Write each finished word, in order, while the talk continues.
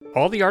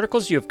All the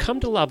articles you have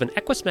come to love in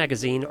Equus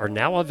Magazine are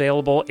now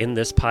available in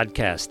this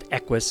podcast,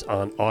 Equus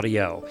on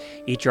Audio.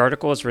 Each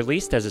article is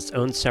released as its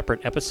own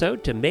separate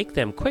episode to make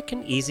them quick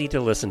and easy to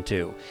listen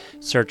to.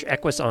 Search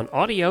Equus on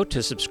Audio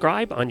to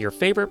subscribe on your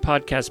favorite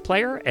podcast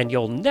player, and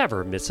you'll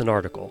never miss an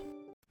article.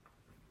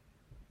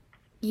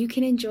 You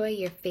can enjoy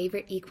your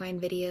favorite equine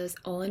videos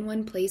all in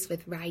one place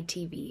with Ride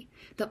TV,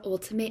 the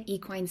ultimate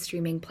equine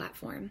streaming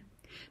platform.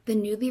 The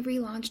newly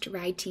relaunched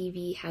Ride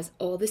TV has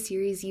all the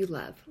series you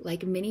love,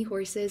 like mini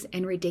horses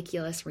and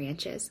ridiculous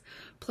ranches,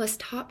 plus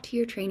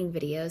top-tier training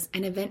videos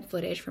and event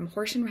footage from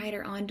Horse and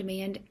Rider On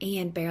Demand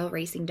and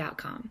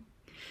BarrelRacing.com.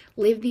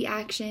 Live the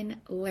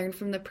action, learn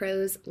from the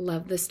pros,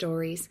 love the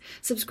stories.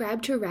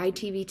 Subscribe to Ride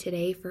TV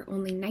today for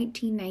only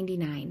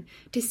 $19.99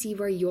 to see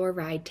where your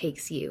ride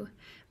takes you.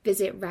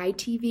 Visit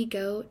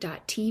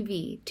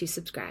ridetvgo.tv to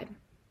subscribe.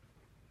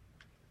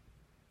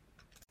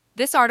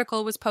 This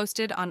article was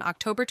posted on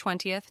October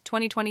 20th,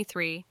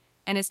 2023,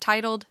 and is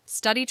titled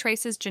Study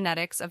Traces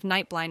Genetics of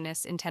Night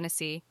Blindness in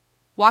Tennessee.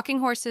 Walking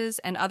Horses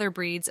and Other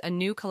Breeds, a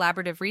new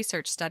collaborative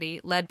research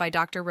study led by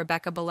Dr.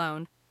 Rebecca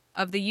Ballone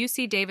of the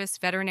UC Davis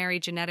Veterinary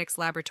Genetics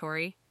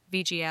Laboratory,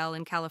 VGL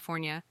in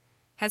California,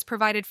 has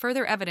provided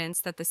further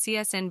evidence that the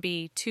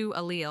CSNB2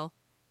 allele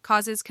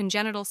causes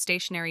congenital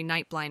stationary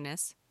night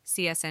blindness,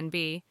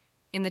 CSNB,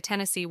 in the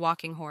Tennessee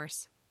walking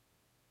horse.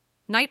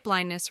 Night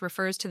blindness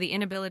refers to the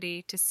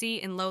inability to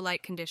see in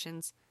low-light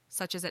conditions,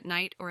 such as at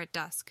night or at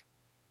dusk.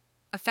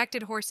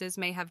 Affected horses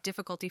may have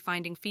difficulty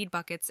finding feed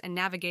buckets and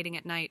navigating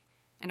at night,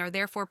 and are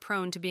therefore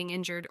prone to being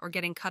injured or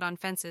getting cut on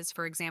fences,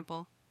 for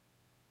example.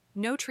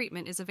 No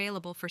treatment is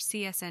available for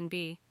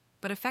CSNB,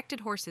 but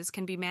affected horses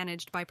can be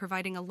managed by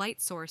providing a light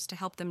source to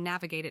help them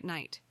navigate at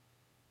night.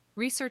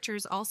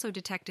 Researchers also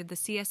detected the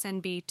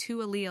CSNB2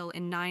 allele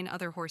in 9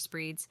 other horse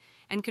breeds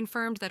and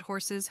confirmed that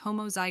horses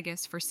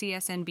homozygous for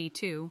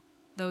CSNB2,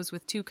 those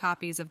with 2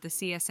 copies of the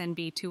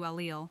CSNB2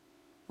 allele,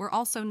 were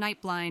also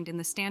night blind in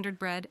the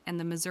standardbred and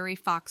the Missouri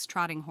Fox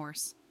trotting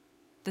horse.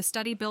 The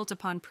study built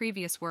upon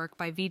previous work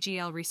by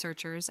VGL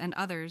researchers and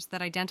others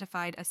that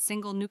identified a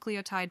single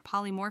nucleotide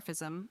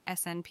polymorphism,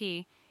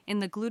 SNP, in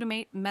the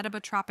glutamate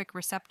metabotropic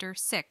receptor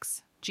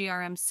 6,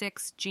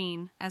 GRM6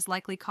 gene as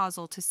likely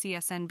causal to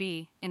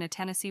CSNB in a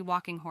Tennessee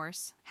walking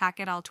horse, Hack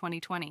et al.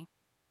 2020.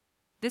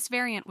 This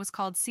variant was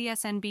called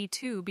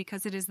CSNB2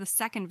 because it is the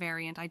second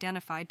variant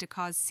identified to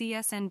cause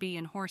CSNB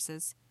in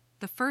horses.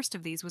 The first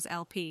of these was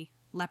LP,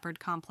 leopard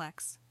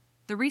complex.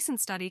 The recent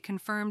study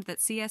confirmed that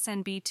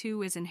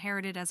CSNB2 is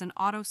inherited as an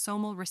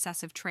autosomal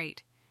recessive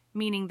trait,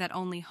 meaning that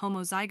only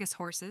homozygous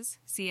horses,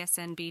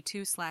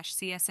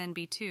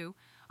 CSNB2/CSNB2,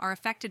 are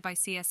affected by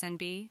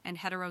CSNB, and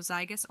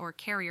heterozygous or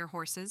carrier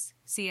horses,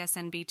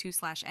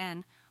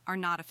 CSNB2/N, are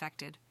not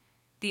affected.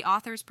 The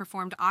authors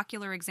performed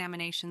ocular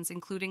examinations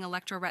including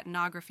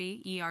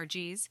electroretinography,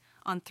 ERGs,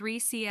 on 3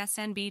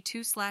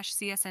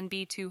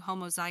 CSNB2/CSNB2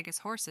 homozygous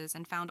horses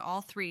and found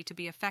all 3 to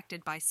be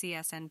affected by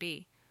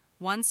CSNB.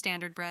 1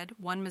 standardbred,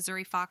 1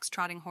 Missouri Fox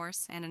trotting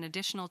horse, and an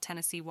additional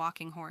Tennessee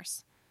walking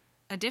horse.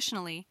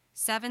 Additionally,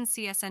 7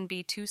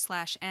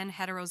 CSNB2/N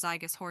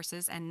heterozygous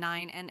horses and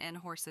 9 NN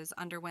horses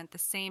underwent the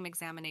same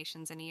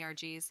examinations and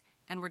ERGs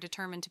and were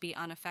determined to be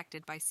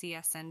unaffected by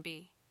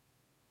CSNB.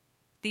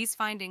 These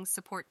findings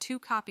support 2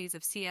 copies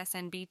of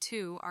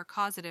CSNB2 are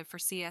causative for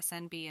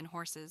CSNB in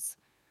horses.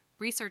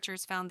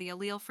 Researchers found the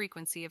allele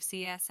frequency of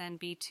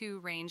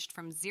CSNB2 ranged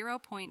from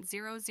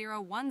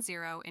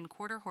 0.0010 in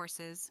quarter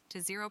horses to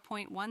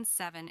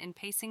 0.17 in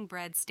pacing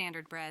bred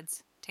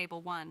standardbreds,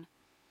 Table 1.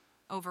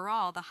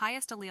 Overall, the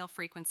highest allele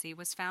frequency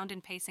was found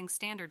in pacing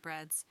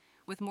standardbreds,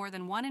 with more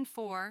than 1 in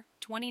 4,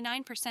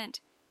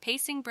 29%,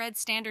 pacing bred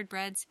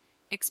standardbreds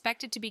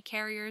expected to be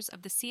carriers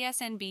of the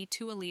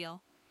CSNB2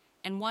 allele,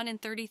 and 1 in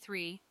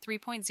 33,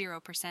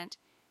 3.0%,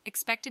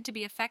 expected to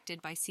be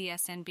affected by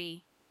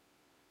CSNB.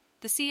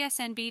 The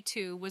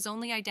CSNB2 was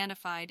only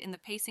identified in the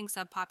pacing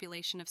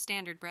subpopulation of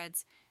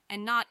standardbreds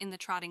and not in the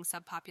trotting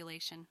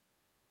subpopulation.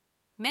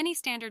 Many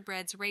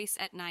standardbreds race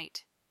at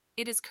night.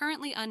 It is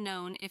currently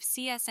unknown if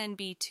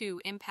CSNB2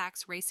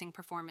 impacts racing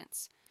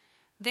performance.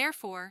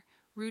 Therefore,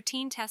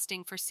 routine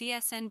testing for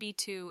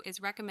CSNB2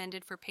 is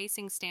recommended for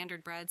pacing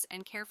standardbreds,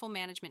 and careful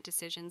management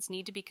decisions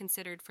need to be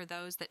considered for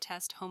those that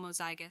test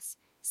homozygous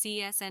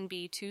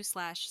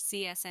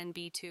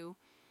CSNB2/CSNB2,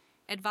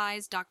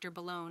 advised Dr.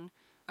 Ballone,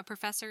 a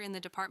professor in the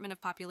Department of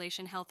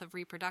Population Health of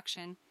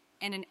Reproduction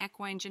and an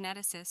equine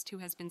geneticist who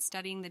has been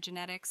studying the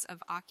genetics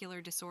of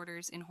ocular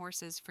disorders in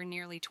horses for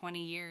nearly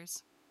 20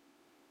 years.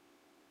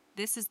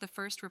 This is the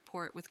first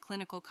report with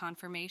clinical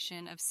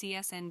confirmation of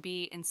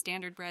CSNB in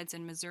standardbreds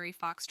and Missouri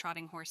Fox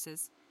trotting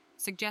horses,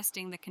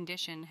 suggesting the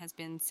condition has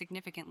been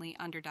significantly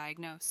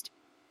underdiagnosed.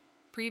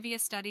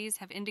 Previous studies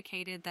have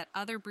indicated that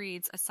other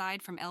breeds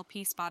aside from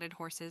LP spotted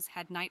horses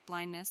had night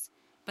blindness,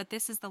 but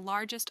this is the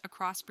largest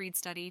across-breed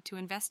study to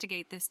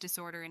investigate this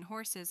disorder in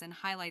horses and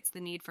highlights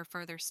the need for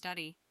further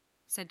study,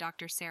 said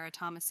Dr. Sarah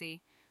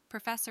Thomasy,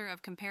 professor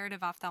of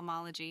comparative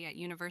ophthalmology at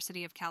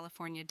University of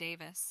California,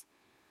 Davis.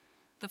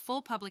 The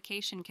full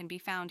publication can be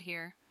found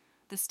here.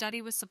 The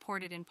study was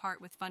supported in part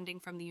with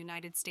funding from the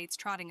United States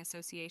Trotting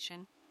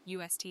Association,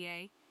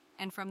 USTA,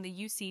 and from the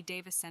UC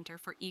Davis Center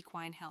for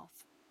Equine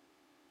Health.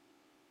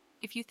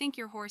 If you think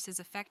your horse is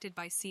affected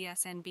by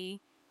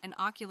CSNB, an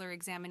ocular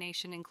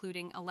examination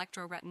including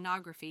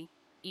electroretinography,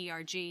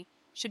 ERG,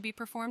 should be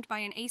performed by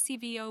an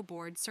ACVO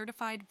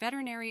board-certified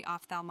veterinary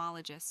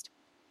ophthalmologist.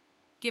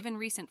 Given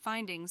recent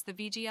findings, the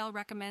VGL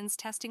recommends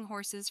testing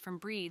horses from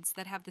breeds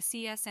that have the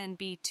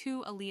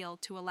CSNB2 allele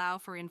to allow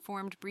for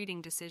informed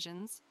breeding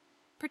decisions,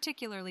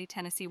 particularly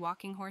Tennessee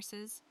walking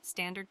horses,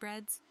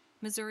 standardbreds,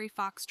 Missouri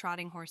fox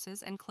trotting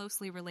horses, and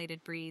closely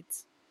related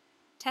breeds.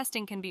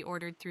 Testing can be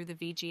ordered through the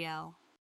VGL.